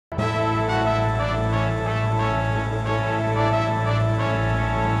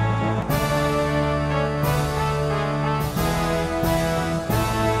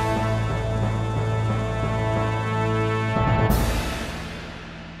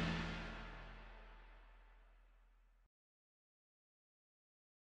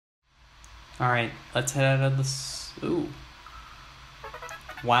Alright, let's head out of this. Ooh.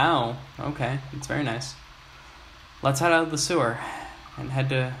 Wow, okay, it's very nice. Let's head out of the sewer and head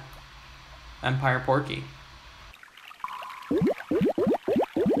to Empire Porky.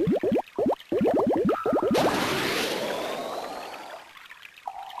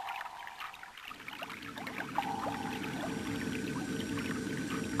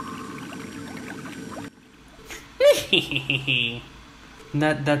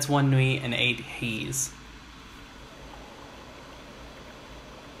 That's 1 nui and 8 he's.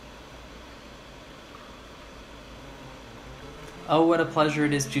 Oh, what a pleasure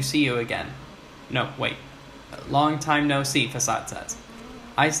it is to see you again. No, wait. Long time no see, Facade says.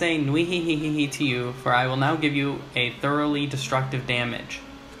 I say nui he to you, for I will now give you a thoroughly destructive damage.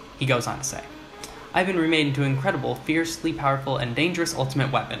 He goes on to say, I've been remade into an incredible, fiercely powerful, and dangerous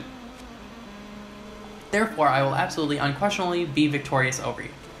ultimate weapon. Therefore, I will absolutely, unquestionably be victorious over you,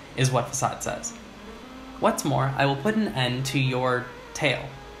 is what Facade says. What's more, I will put an end to your tail.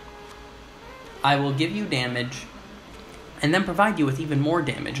 I will give you damage, and then provide you with even more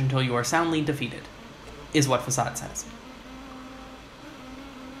damage until you are soundly defeated, is what Facade says.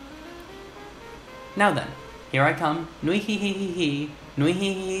 Now then, here I come, nui he he, nui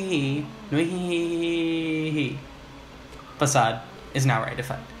he, nui he. Facade is now ready to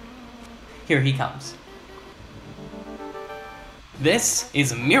fight. Here he comes. This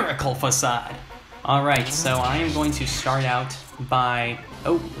is Miracle Facade! Alright, so I am going to start out by...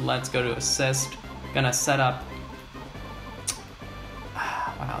 Oh, let's go to assist. Gonna set up...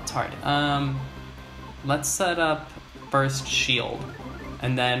 Wow, it's hard. Let's set up first shield.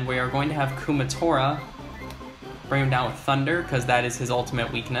 And then we are going to have Kumatora bring him down with Thunder, because that is his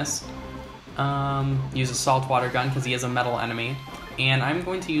ultimate weakness. Use a Saltwater Gun, because he is a metal enemy. And I'm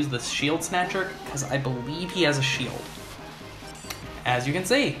going to use the Shield Snatcher, because I believe he has a shield. As you can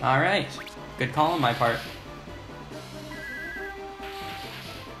see, alright. Good call on my part.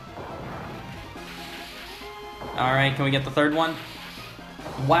 Alright, can we get the third one?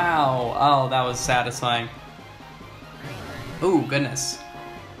 Wow, oh, that was satisfying. Ooh, goodness.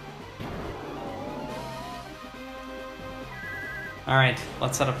 Alright,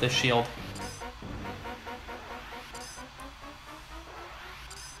 let's set up this shield.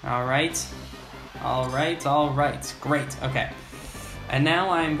 Alright. Alright. Great, okay. And now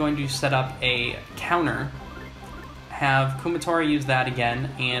I'm going to set up a counter, have Kumatora use that again,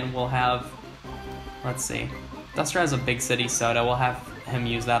 and we'll have, let's see, Duster has a Big City Soda, we'll have him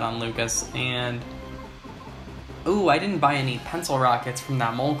use that on Lucas, and, ooh, I didn't buy any pencil rockets from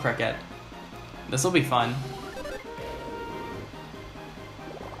that mole cricket. This'll be fun.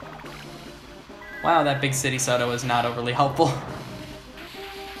 Wow, that Big City Soda was not overly helpful.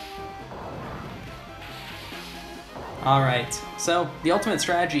 Alright, so the ultimate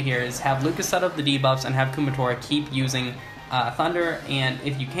strategy here is have Lucas set up the debuffs and have Kumatora keep using Thunder, and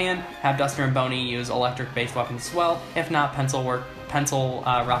if you can, have Duster and Boney use electric-based weapons as well. If not, pencil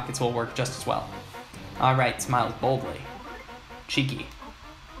rockets will work just as well. Alright, smiles boldly. Cheeky.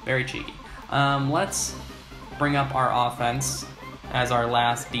 Very cheeky. Let's bring up our offense as our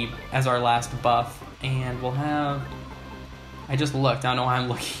last buff, and we'll have... I just looked, I don't know why I'm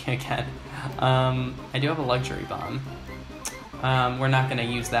looking again. I do have a luxury bomb. We're not going to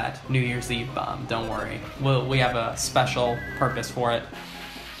use that New Year's Eve bomb, don't worry. We have a special purpose for it.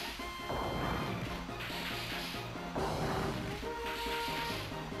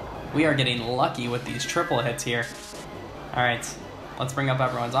 We are getting lucky with these triple hits here. Alright, let's bring up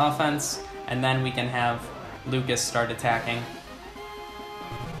everyone's offense, and then we can have Lucas start attacking.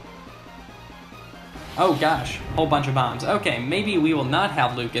 Oh gosh, whole bunch of bombs. Okay, maybe we will not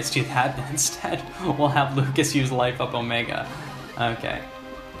have Lucas do that. Instead, we'll have Lucas use Life Up Omega. Okay.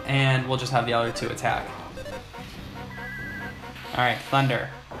 And we'll just have the other two attack. Alright, Thunder.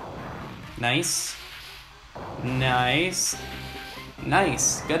 Nice. Nice.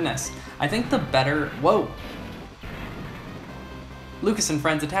 Nice. Goodness. I think the better... Whoa! Lucas and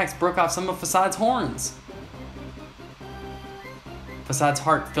Friends attacks broke off some of Facade's horns. Facade's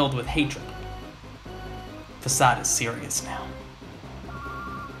heart filled with hatred. Facade is serious now.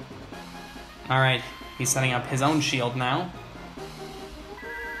 Alright, he's setting up his own shield now.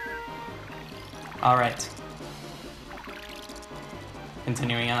 Alright.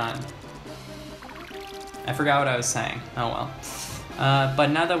 Continuing on. I forgot what I was saying. Oh well.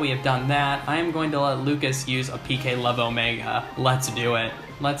 But now that we have done that, I am going to let Lucas use a PK Love Omega. Let's do it.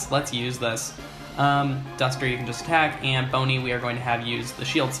 Let's use this. Duster, you can just attack, and Boney, we are going to have use the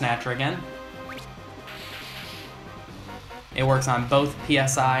Shield Snatcher again. It works on both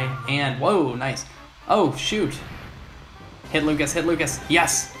PSI and... Whoa, nice. Oh, shoot. Hit Lucas,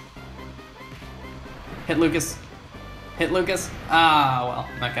 yes! Hit Lucas. Hit Lucas. Ah,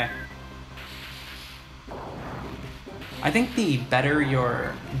 well, okay. I think the better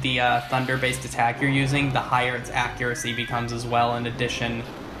the thunder-based attack you're using, the higher its accuracy becomes as well, in addition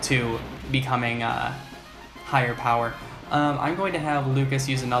to becoming higher power. I'm going to have Lucas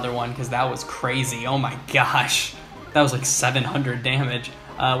use another one because that was crazy. Oh my gosh. That was like 700 damage.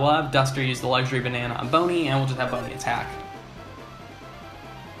 We'll have Duster use the Luxury Banana on Boney, and we'll just have Boney attack.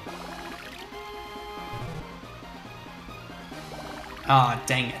 Ah,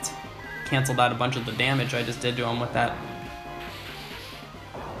 dang it. Canceled out a bunch of the damage I just did to him with that.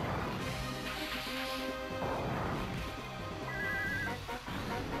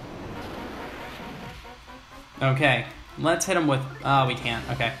 Okay, let's hit him with... Oh, we can't.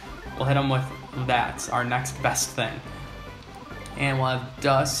 Okay, we'll hit him with that, our next best thing. And we'll have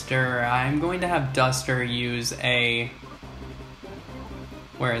Duster. I'm going to have Duster use a...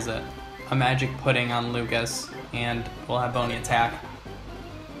 Where is it? A Magic Pudding on Lucas, and we'll have Boney attack.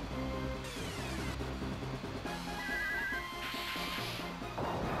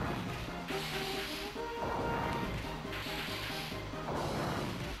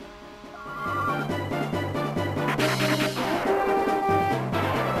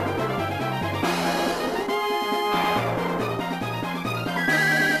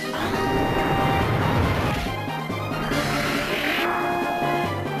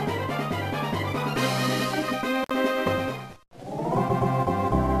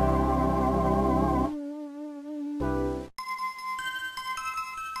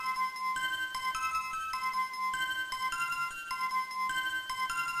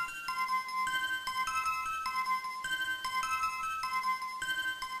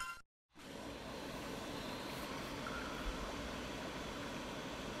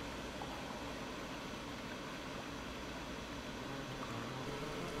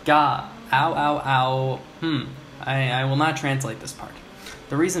 Gah, ow, ow, ow. I will not translate this part.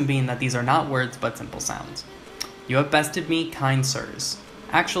 The reason being that these are not words but simple sounds. You have bested me, kind sirs.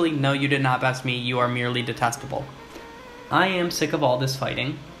 Actually, no, you did not best me, you are merely detestable. I am sick of all this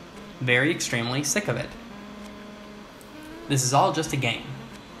fighting. Very extremely sick of it. This is all just a game.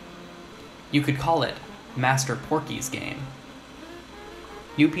 You could call it Master Porky's game.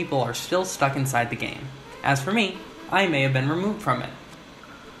 You people are still stuck inside the game. As for me, I may have been removed from it.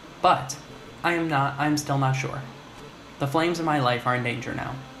 But I'm still not sure. The flames of my life are in danger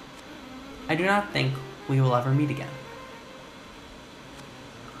now. I do not think we will ever meet again.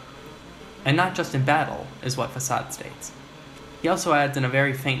 And not just in battle, is what Facade states. He also adds in a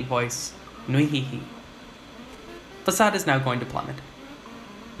very faint voice, Nuihihi. Facade is now going to plummet.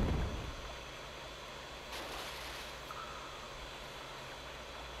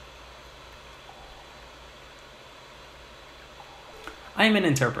 I am an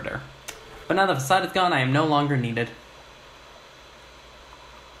interpreter, but now that Facade is gone, I am no longer needed.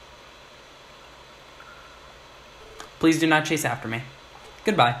 Please do not chase after me.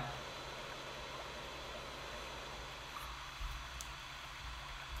 Goodbye.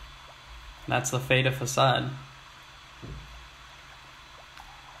 That's the fate of Facade.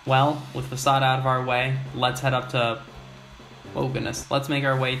 Well, with Facade out of our way, let's head up to... Oh goodness, let's make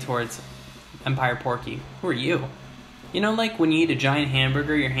our way towards Empire Porky. Who are you? You know, like, when you eat a giant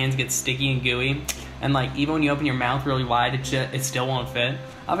hamburger, your hands get sticky and gooey, and, like, even when you open your mouth really wide, it still won't fit?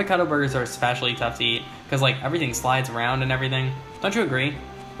 Avocado burgers are especially tough to eat, because, like, everything slides around and everything. Don't you agree?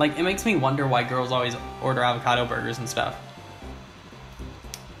 Like, it makes me wonder why girls always order avocado burgers and stuff.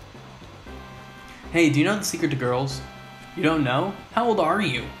 Hey, do you know the secret to girls? You don't know? How old are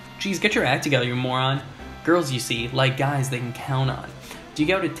you? Jeez, get your act together, you moron. Girls, you see, like guys they can count on. Do you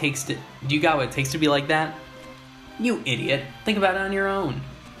got what it takes to be like that? You idiot. Think about it on your own.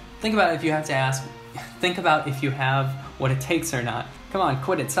 Think about if you have to ask. Think about if you have what it takes or not. Come on,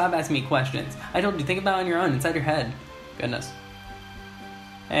 quit it. Stop asking me questions. I told you, think about it on your own, inside your head. Goodness.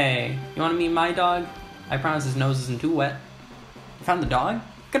 Hey, you want to meet my dog? I promise his nose isn't too wet. You found the dog?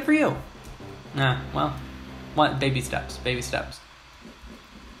 Good for you. Nah, well, what? Baby steps. Baby steps.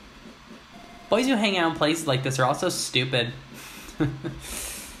 Boys who hang out in places like this are also stupid.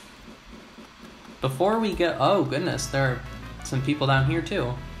 Before we get... Oh, goodness, there are some people down here,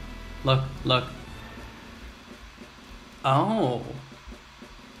 too. Look, look. Oh.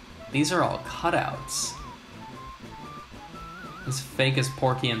 These are all cutouts. As fake as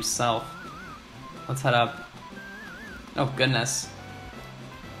Porky himself. Let's head up. Oh, goodness.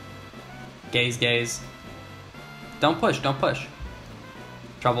 Gaze, gaze. Don't push, don't push.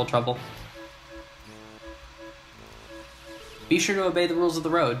 Trouble, trouble. Be sure to obey the rules of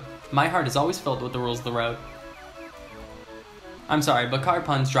the road. My heart is always filled with the rules of the road. I'm sorry, but car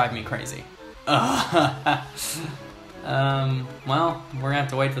puns drive me crazy. Well, we're gonna have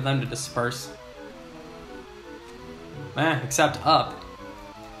to wait for them to disperse. Except up.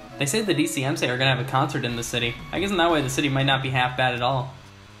 They say the DCMC are gonna have a concert in the city. I guess in that way the city might not be half bad at all.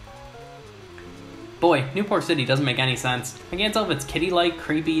 Boy, Newport City doesn't make any sense. I can't tell if it's kitty-like,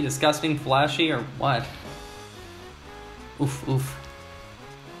 creepy, disgusting, flashy, or what. Oof, oof.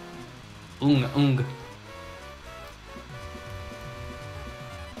 Ung, ung.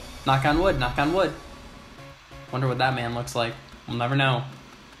 Knock on wood, knock on wood. Wonder what that man looks like. We'll never know.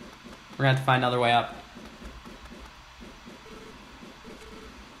 We're gonna have to find another way up.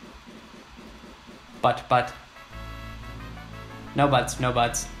 But. No buts, no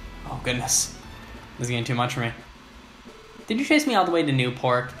buts. Oh, goodness. This is getting too much for me. Did you chase me all the way to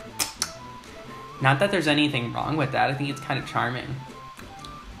Newport? Not that there's anything wrong with that. I think it's kind of charming.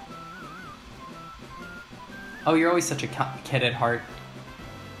 Oh, you're always such a kid at heart.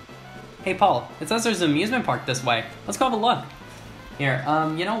 Hey, Paul. It says there's an amusement park this way. Let's go have a look. Here,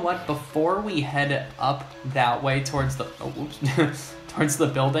 you know what? Before we head up that way towards the... Oh, oops. Towards the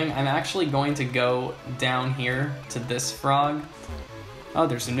building, I'm actually going to go down here to this frog. Oh,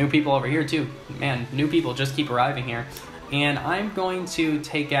 there's some new people over here too. Man, new people just keep arriving here. And I'm going to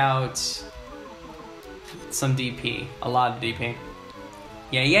take out some DP. A lot of DP.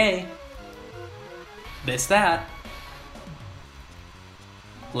 Yay, yay. This, that.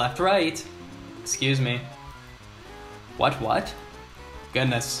 Left, right. Excuse me. What?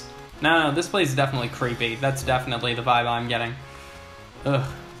 Goodness. No, this place is definitely creepy. That's definitely the vibe I'm getting. Ugh.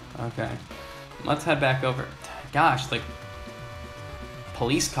 Okay. Let's head back over. Gosh, the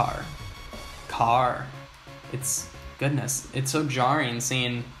police car. It's... Goodness. It's so jarring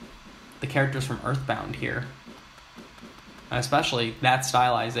seeing the characters from Earthbound here. Especially that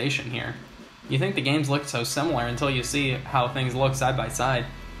stylization here. You think the games look so similar until you see how things look side by side.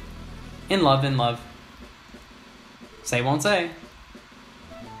 In love, in love. Say won't say.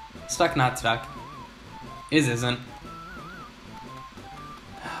 Stuck, not stuck. Isn't.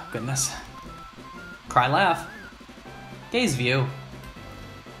 Oh, goodness. Cry, laugh. Gaze view.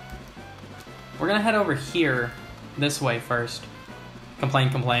 We're gonna head over here, this way first. Complain,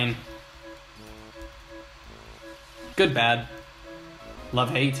 complain. Good, bad. Love,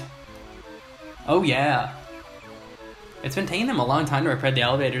 hate. Oh yeah. It's been taking them a long time to repair the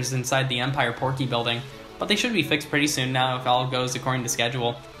elevators inside the Empire Porky building, but they should be fixed pretty soon now if all goes according to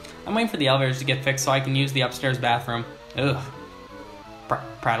schedule. I'm waiting for the elevators to get fixed so I can use the upstairs bathroom. Ugh.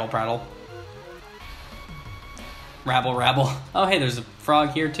 Prattle, prattle. Rabble, rabble. Oh hey, there's a frog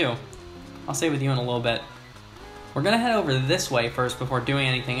here too. I'll stay with you in a little bit. We're gonna head over this way first before doing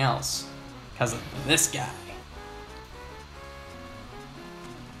anything else. Because of this guy.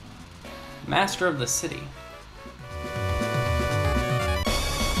 Master of the city.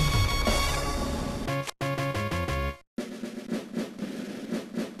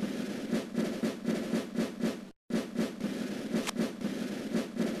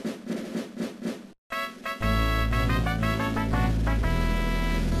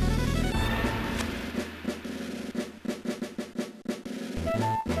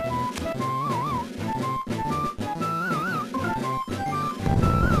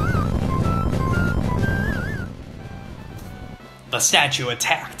 The statue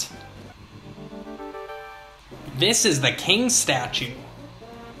attacked. This is the king statue.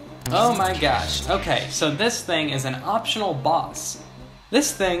 Oh my gosh. Okay, so this thing is an optional boss.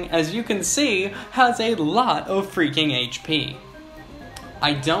 This thing, as you can see, has a lot of freaking HP.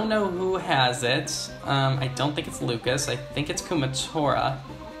 I don't know who has it. I don't think it's Lucas. I think it's Kumatora.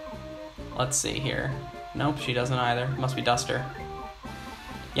 Let's see here. Nope, she doesn't either. Must be Duster.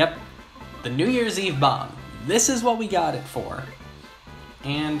 Yep. The New Year's Eve bomb. This is what we got it for.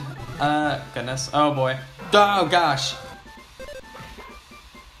 And, goodness. Oh boy. Oh gosh.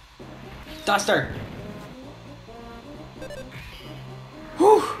 Duster!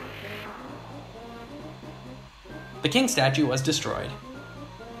 Whew! The king statue was destroyed.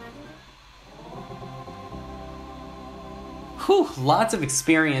 Whew, lots of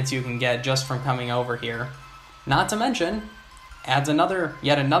experience you can get just from coming over here. Not to mention, adds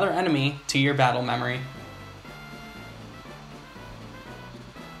yet another enemy to your battle memory.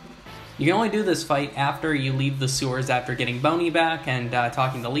 You can only do this fight after you leave the sewers after getting Boney back and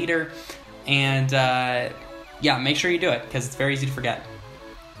talking to the leader. And yeah, make sure you do it because it's very easy to forget.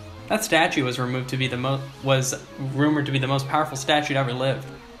 That statue was rumored to be the most powerful statue to ever lived,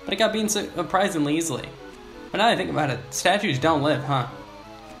 but it got beaten surprisingly easily. But now that I think about it, statues don't live, huh?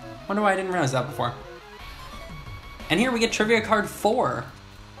 Wonder why I didn't realize that before. And here we get Trivia Card 4.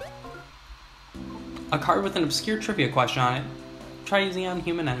 A card with an obscure trivia question on it. Try using it on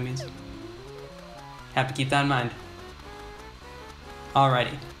human enemies. Have to keep that in mind.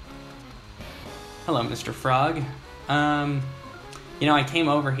 Alrighty. Hello, Mr. Frog. You know, I came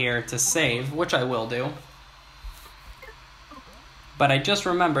over here to save, which I will do. But I just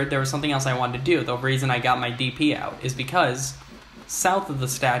remembered there was something else I wanted to do. The reason I got my DP out is because south of the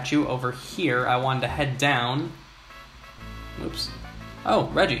statue over here, I wanted to head down. Oops. Oh,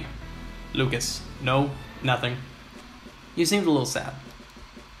 Reggie. Lucas. No, nothing. You seemed a little sad.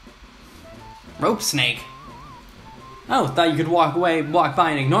 Rope snake. Oh, thought you could walk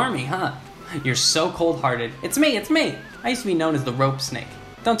by and ignore me, huh? You're so cold-hearted. It's me, it's me! I used to be known as the rope snake.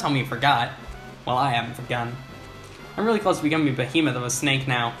 Don't tell me you forgot. Well, I haven't forgotten. I'm really close to becoming a behemoth of a snake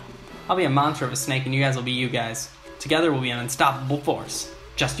now. I'll be a monster of a snake and you guys will be you guys. Together we'll be an unstoppable force.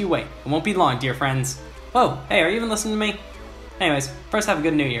 Just you wait. It won't be long, dear friends. Whoa, hey, are you even listening to me? Anyways, first have a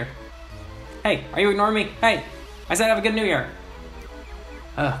good new year. Hey, are you ignoring me? Hey, I said have a good new year.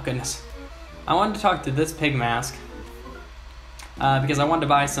 Oh, goodness. I wanted to talk to this pig mask. Because I wanted to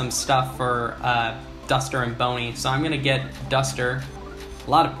buy some stuff for Duster and Boney. So I'm going to get Duster.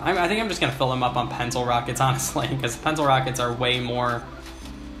 I think I'm just going to fill them up on pencil rockets, honestly. Because pencil rockets are way more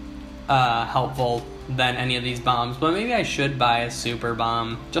helpful than any of these bombs. But maybe I should buy a super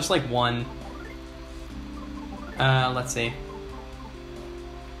bomb. Just like one. Let's see.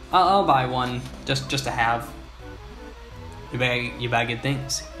 I'll buy one just to have. You buy good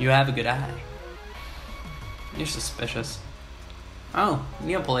things. You have a good eye. You're suspicious. Oh,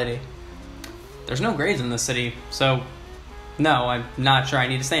 Neopalady. There's no grades in this city, so no, I'm not sure I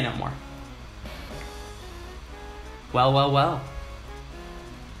need to say no more. Well, well, well.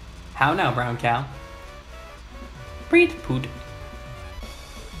 How now, brown cow? Preet poot.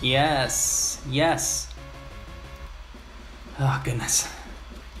 Yes, yes. Oh, goodness.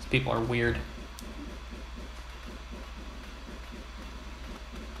 These people are weird.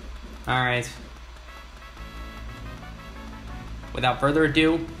 Alright. Without further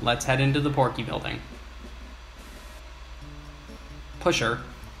ado, let's head into the Porky building. Pusher.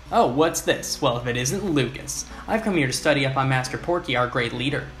 Oh, what's this? Well, if it isn't Lucas. I've come here to study up on Master Porky, our great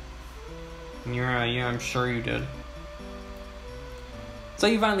leader. Yeah, I'm sure you did. So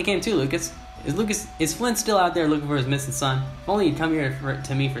you finally came too, Lucas. Is Flint still out there looking for his missing son? If only he'd come here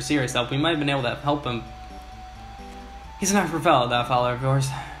to me for serious help, we might have been able to help him. He's an awkward fellow, that fellow of yours.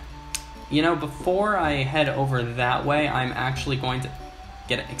 You know, before I head over that way, I'm actually going to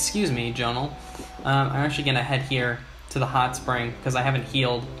excuse me, Jonal. I'm actually going to head here to the hot spring, because I haven't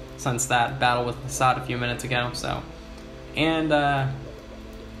healed since that battle with Assad a few minutes ago, so. And,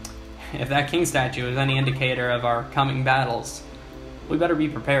 if that king statue is any indicator of our coming battles, we better be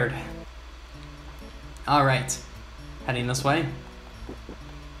prepared. Alright. Heading this way.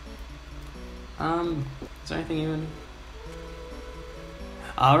 Is there anything even...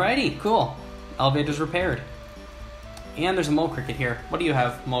 Alrighty, cool. Elevator's repaired. And there's a mole cricket here. What do you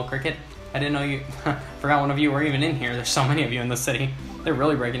have, mole cricket? I didn't know you... Forgot one of you were even in here. There's so many of you in this city. They're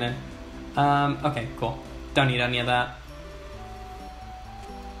really breaking in. Okay, cool. Don't need any of that.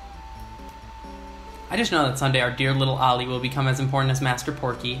 I just know that someday our dear little Ollie will become as important as Master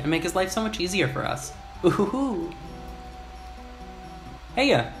Porky and make his life so much easier for us. Ooh-hoo-hoo.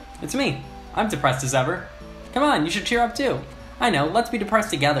 Hey, it's me. I'm depressed as ever. Come on, you should cheer up too. I know, let's be depressed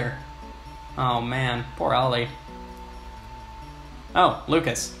together. Oh man, poor Ollie. Oh,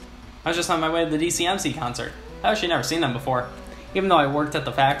 Lucas. I was just on my way to the DCMC concert. I've actually never seen them before, even though I worked at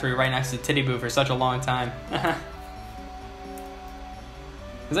the factory right next to Titty Boo for such a long time.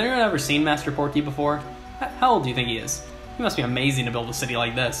 Has anyone ever seen Master Porky before? How old do you think he is? He must be amazing to build a city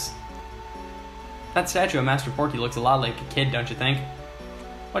like this. That statue of Master Porky looks a lot like a kid, don't you think?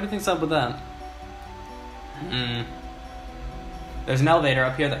 What do you think's up with that? There's an elevator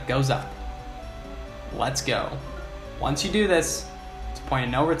up here that goes up. Let's go. Once you do this, it's a point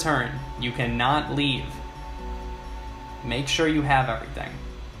of no return. You cannot leave. Make sure you have everything.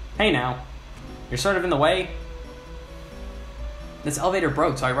 Hey now, you're sort of in the way. This elevator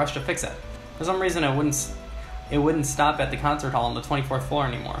broke, so I rushed to fix it. For some reason, it wouldn't stop at the concert hall on the 24th floor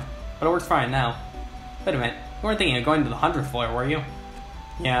anymore. But it works fine now. Wait a minute, you weren't thinking of going to the 100th floor, were you?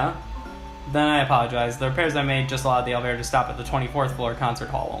 Yeah? Then I apologize. The repairs I made just allowed the elevator to stop at the 24th floor concert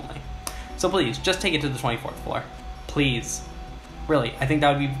hall only. So please, just take it to the 24th floor. Please. Really, I think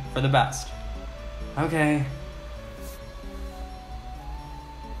that would be for the best. Okay.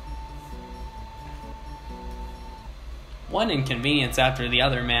 One inconvenience after the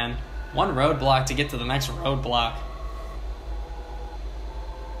other, man. One roadblock to get to the next roadblock.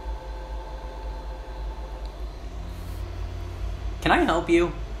 Can I help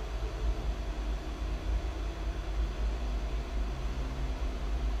you?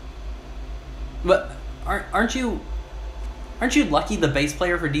 But Aren't you Lucky, the bass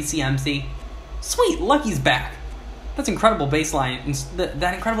player for DCMC? Sweet, Lucky's back. That's incredible bass line.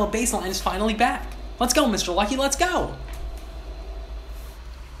 That incredible bass line is finally back. Let's go, Mr. Lucky, let's go.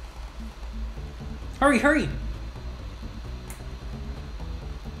 Hurry, hurry.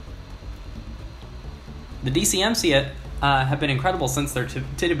 The DCMC have been incredible since their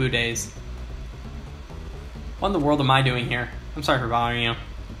Titiboo days. What in the world am I doing here? I'm sorry for bothering you.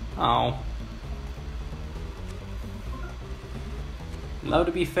 Oh. Though,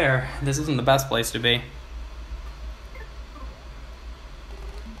 to be fair, this isn't the best place to be.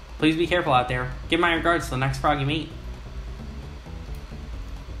 Please be careful out there. Give my regards to the next frog you meet.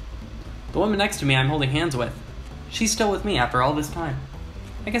 The woman next to me I'm holding hands with. She's still with me after all this time.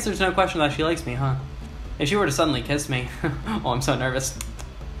 I guess there's no question that she likes me, huh? If she were to suddenly kiss me... oh, I'm so nervous.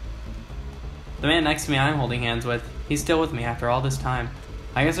 The man next to me I'm holding hands with. He's still with me after all this time.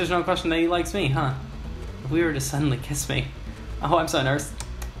 I guess there's no question that he likes me, huh? If we were to suddenly kiss me... oh, I'm so nervous.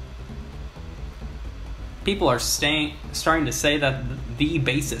 People are starting to say that the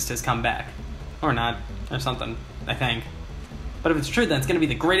bassist has come back. Or not. Or something, I think. But if it's true, then it's going to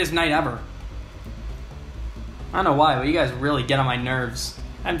be the greatest night ever. I don't know why, but you guys really get on my nerves.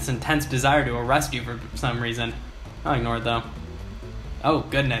 I have this intense desire to arrest you for some reason. I'll ignore it, though. Oh,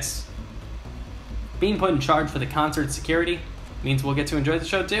 goodness. Being put in charge for the concert security means we'll get to enjoy the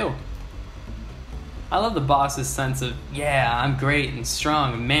show, too. I love the boss's sense of, yeah, I'm great and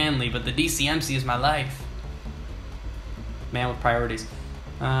strong and manly, but the DCMC is my life. Man with priorities.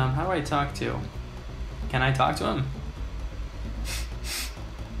 How do I talk to? Can I talk to him?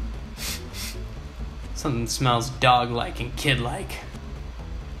 Something smells dog-like and kid-like.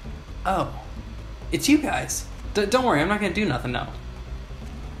 Oh, it's you guys. Don't worry, I'm not gonna do nothing, no.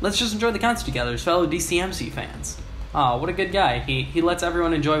 Let's just enjoy the concert together as fellow DCMC fans. Aw, what a good guy. He lets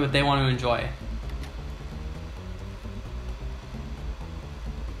everyone enjoy what they want to enjoy.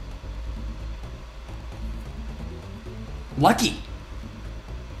 Lucky!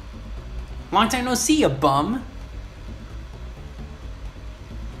 Long time no see, you bum!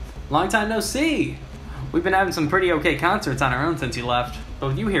 Long time no see! We've been having some pretty okay concerts on our own since you left. But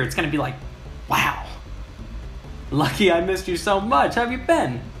with you here, it's gonna be like, wow! Lucky, I missed you so much! How have you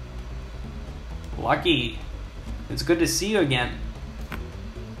been? Lucky, it's good to see you again.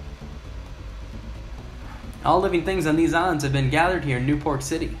 All living things on these islands have been gathered here in Newport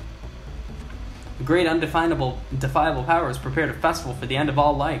City. The great undefinable, defiable powers prepared a festival for the end of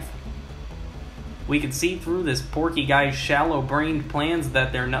all life. We can see through this Porky guy's shallow-brained plans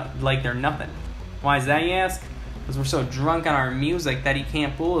that they're nothing. Why is that, you ask? Because we're so drunk on our music that he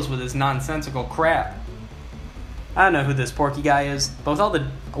can't fool us with his nonsensical crap. I don't know who this Porky guy is, but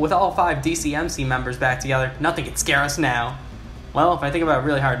with all 5 DCMC members back together, nothing can scare us now. Well, if I think about it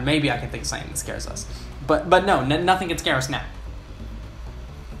really hard, maybe I can think of something that scares us. But no, nothing can scare us now.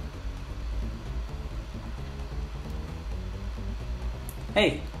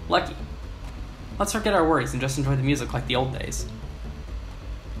 Hey, Lucky. Let's forget our worries and just enjoy the music like the old days.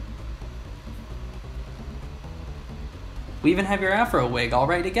 We even have your afro wig all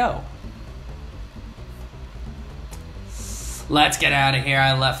ready to go. Let's get out of here.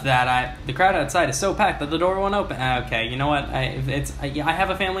 I left that. The crowd outside is so packed that the door won't open. Okay, you know what? I have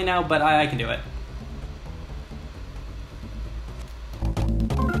a family now, but I can do it.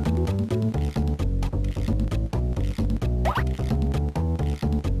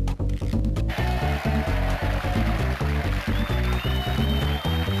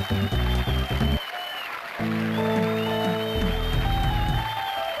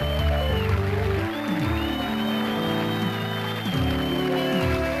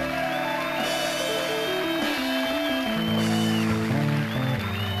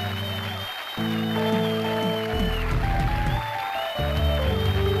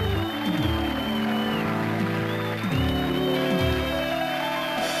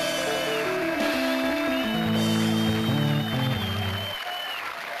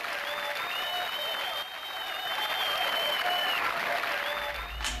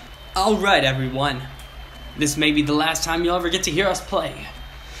 Alright everyone, this may be the last time you'll ever get to hear us play.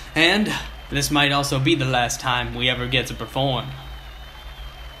 And this might also be the last time we ever get to perform.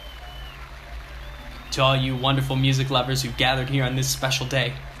 To all you wonderful music lovers who've gathered here on this special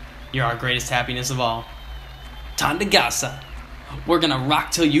day, you're our greatest happiness of all. Tandagasa, we're gonna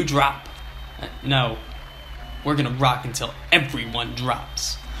rock till you drop. No, we're gonna rock until everyone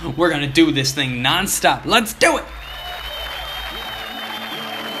drops. We're gonna do this thing non-stop. Let's do it!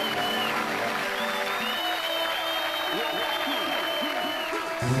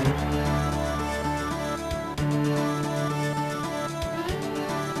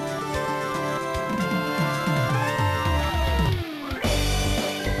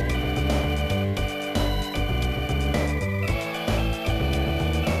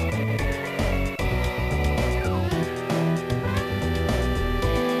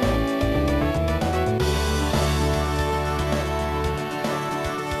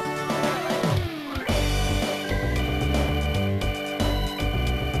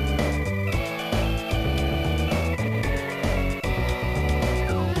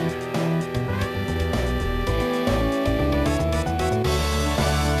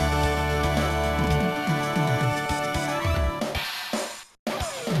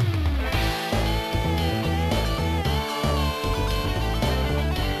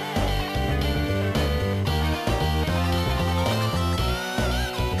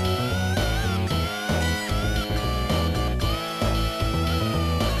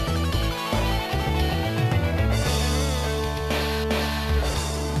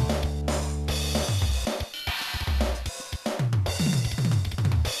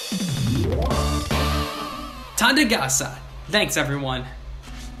 Tandagasa. Thanks, everyone.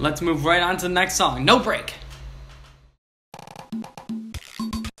 Let's move right on to the next song. No break.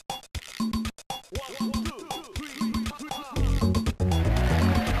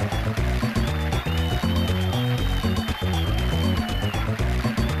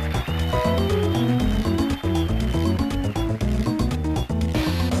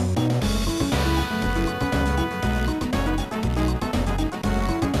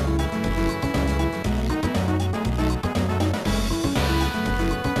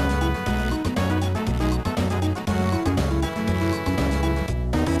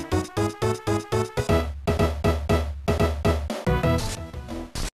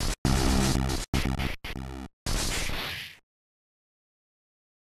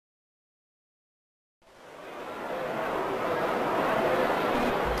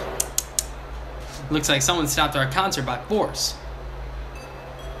 Looks like someone stopped our concert by force.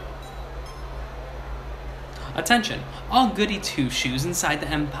 Attention, all goody two-shoes inside the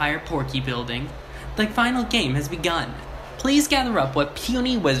Empire Porky building. The final game has begun. Please gather up what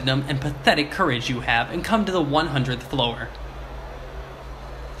puny wisdom and pathetic courage you have and come to the 100th floor.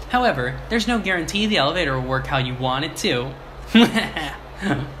 However, there's no guarantee the elevator will work how you want it to.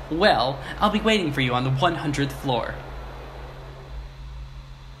 Well, I'll be waiting for you on the 100th floor.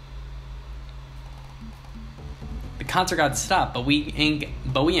 The concert got stopped, but we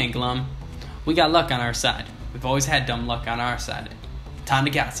ain't glum. We got luck on our side. We've always had dumb luck on our side.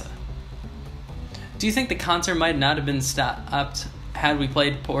 Tandagasa. Do you think the concert might not have been stopped had we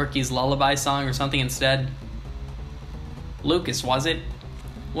played Porky's lullaby song or something instead? Lucas, was it?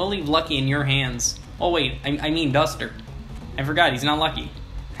 We'll leave Lucky in your hands. Oh wait, I mean Duster. I forgot, he's not Lucky.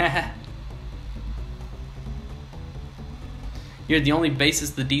 You're the only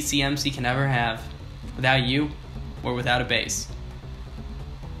bassist the DCMC can ever have. Without you, or without a bass.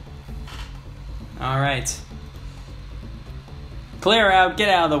 Alright. Clear out, get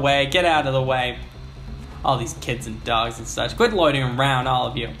out of the way, get out of the way. All these kids and dogs and such. Quit loitering around, all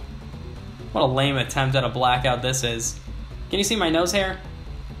of you. What a lame attempt at a blackout this is. Can you see my nose hair?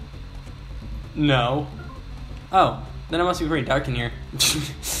 No. Oh, then it must be pretty dark in here.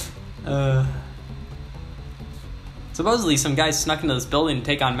 Supposedly some guy snuck into this building to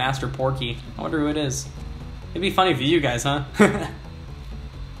take on Master Porky. I wonder who it is. It'd be funny for you guys, huh?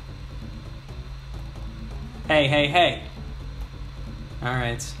 Hey.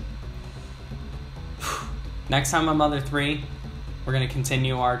 Alright. Next time on Mother 3, we're going to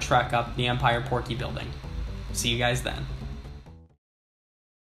continue our trek up the Empire Porky building. See you guys then.